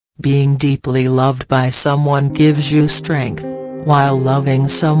Being deeply loved by someone gives you strength, while loving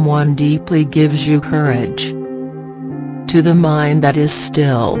someone deeply gives you courage. To the mind that is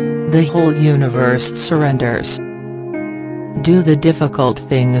still, the whole universe surrenders. Do the difficult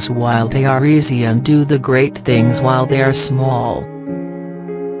things while they are easy, and do the great things while they are small.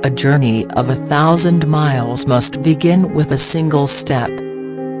 A journey of 1,000 miles must begin with a single step.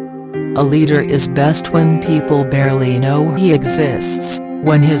 A leader is best when people barely know he exists.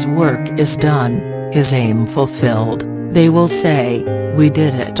 When his work is done, his aim fulfilled, they will say, "We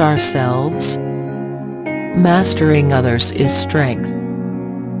did it ourselves." Mastering others is strength.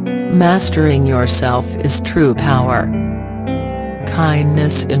 Mastering yourself is true power.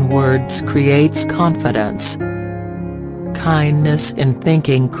 Kindness in words creates confidence. Kindness in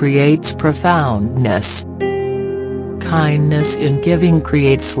thinking creates profoundness. Kindness in giving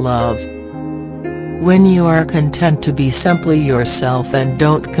creates love. When you are content to be simply yourself and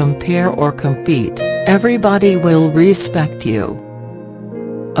don't compare or compete, everybody will respect you.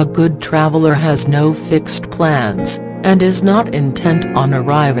 A good traveler has no fixed plans, and is not intent on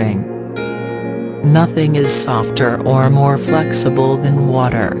arriving. Nothing is softer or more flexible than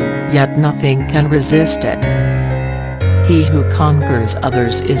water, yet nothing can resist it. He who conquers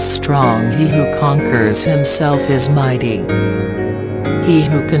others is strong, he who conquers himself is mighty. He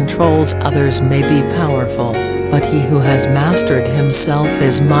who controls others may be powerful, but he who has mastered himself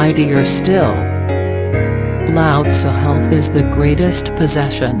is mightier still. Lao Tzu: health is the greatest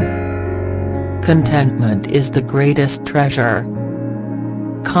possession. Contentment is the greatest treasure.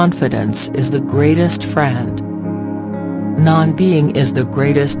 Confidence is the greatest friend. Non-being is the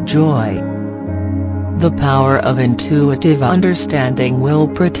greatest joy. The power of intuitive understanding will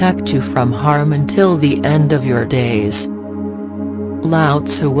protect you from harm until the end of your days. Lao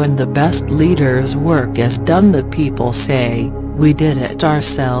Tzu: when the best leader's work is done, the people say, "We did it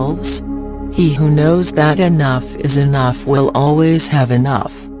ourselves." He who knows that enough is enough will always have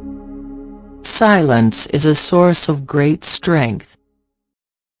enough. Silence is a source of great strength.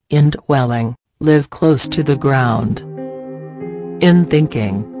 In dwelling, live close to the ground. In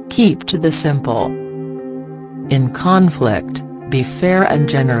thinking, keep to the simple. In conflict, be fair and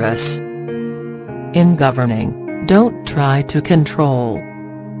generous. In governing, don't try to control.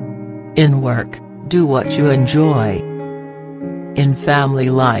 In work, do what you enjoy. In family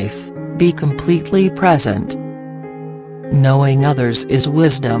life, be completely present. Knowing others is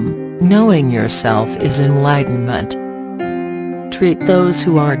wisdom, knowing yourself is enlightenment. Treat those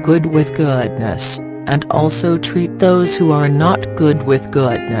who are good with goodness, and also treat those who are not good with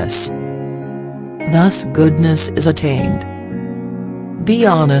goodness. Thus goodness is attained. Be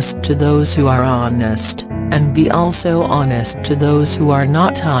honest to those who are honest, and be also honest to those who are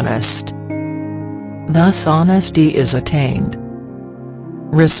not honest. Thus honesty is attained.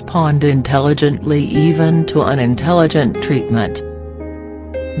 Respond intelligently even to unintelligent treatment.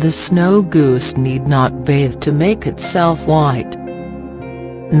 The snow goose need not bathe to make itself white.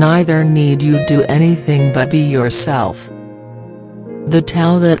 Neither need you do anything but be yourself. The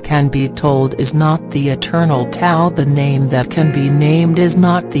Tao that can be told is not the eternal Tao. The name that can be named is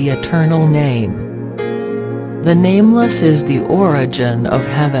not the eternal name. The nameless is the origin of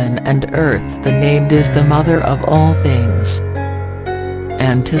heaven and earth. The named is the mother of all things.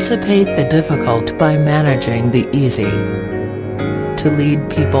 Anticipate the difficult by managing the easy. To lead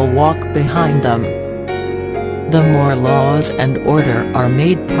people, walk behind them. The more laws and order are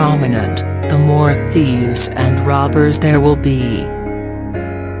made prominent, the more thieves and robbers there will be.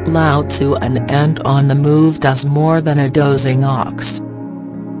 Lao Tzu: an ant on the move does more than a dozing ox.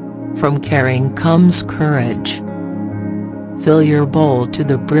 From caring comes courage. Fill your bowl to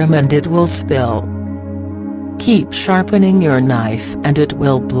the brim and it will spill. Keep sharpening your knife and it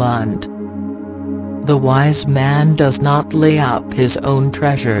will blunt. The wise man does not lay up his own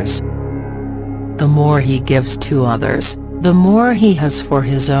treasures. The more he gives to others, the more he has for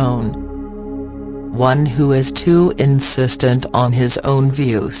his own. One who is too insistent on his own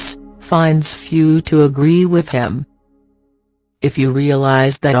views, finds few to agree with him. If you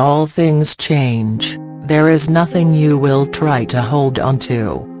realize that all things change, there is nothing you will try to hold on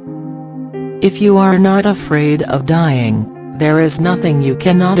to. If you are not afraid of dying, there is nothing you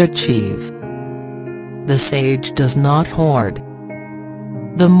cannot achieve. The sage does not hoard.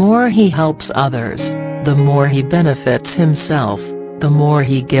 The more he helps others, the more he benefits himself. The more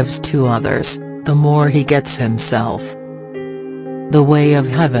he gives to others, the more he gets himself. The way of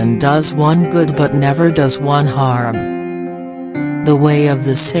heaven does one good but never does one harm. The way of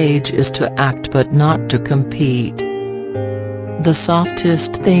the sage is to act but not to compete. The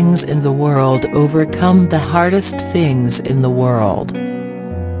softest things in the world overcome the hardest things in the world.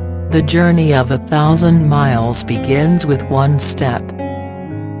 The journey of 1,000 miles begins with one step.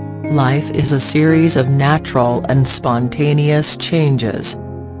 Life is a series of natural and spontaneous changes.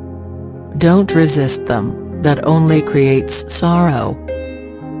 Don't resist them, that only creates sorrow.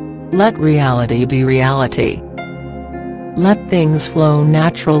 Let reality be reality. Let things flow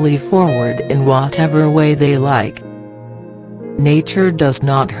naturally forward in whatever way they like. Nature does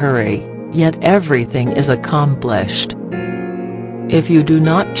not hurry, yet everything is accomplished. If you do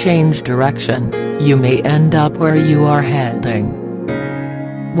not change direction, you may end up where you are heading.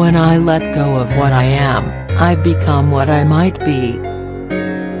 When I let go of what I am, I become what I might be.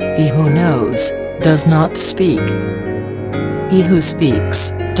 He who knows, does not speak. He who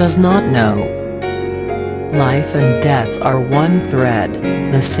speaks, does not know. Life and death are one thread,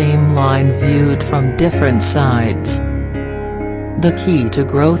 the same line viewed from different sides. The key to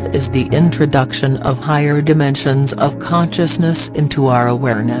growth is the introduction of higher dimensions of consciousness into our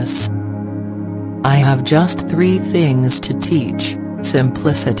awareness. I have just 3 things to teach: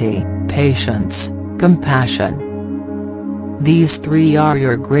 simplicity, patience, compassion. These 3 are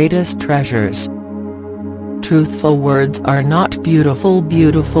your greatest treasures. Truthful words are not beautiful.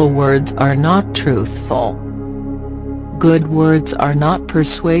 Beautiful words are not truthful. Good words are not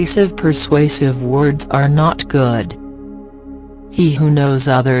persuasive. Persuasive words are not good. He who knows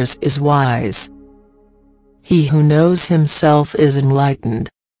others is wise. He who knows himself is enlightened.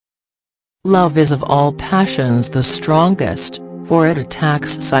 Love is of all passions the strongest, for it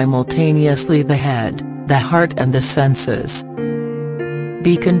attacks simultaneously the head, the heart and the senses.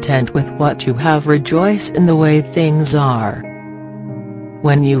 Be content with what you have. Rejoice in the way things are.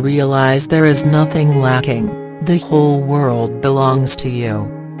 When you realize there is nothing lacking, the whole world belongs to you.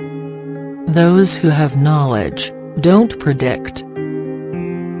 Those who have knowledge, don't predict.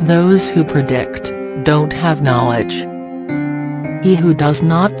 Those who predict, don't have knowledge. He who does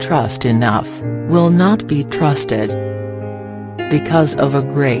not trust enough, will not be trusted. Because of a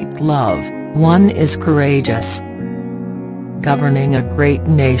great love, one is courageous. Governing a great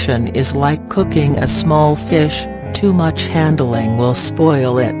nation is like cooking a small fish, too much handling will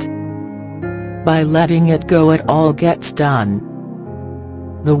spoil it. By letting it go it all gets done.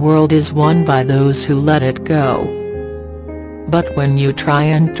 The world is won by those who let it go. But when you try,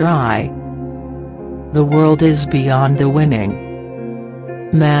 the world is beyond the winning.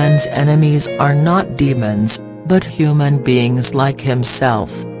 Man's enemies are not demons, but human beings like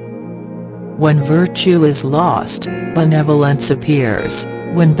himself. When virtue is lost, benevolence appears.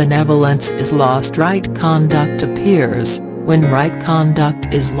 When benevolence is lost, right conduct appears. When right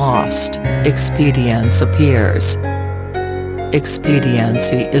conduct is lost, expedience appears.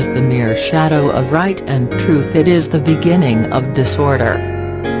 Expediency is the mere shadow of right and truth. It is the beginning of disorder.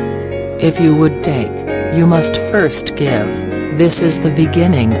 If you would take, you must first give. This is the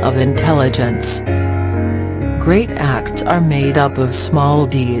beginning of intelligence. Great acts are made up of small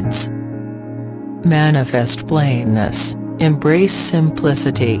deeds. Manifest plainness, embrace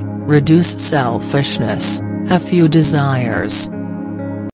simplicity, reduce selfishness, have few desires.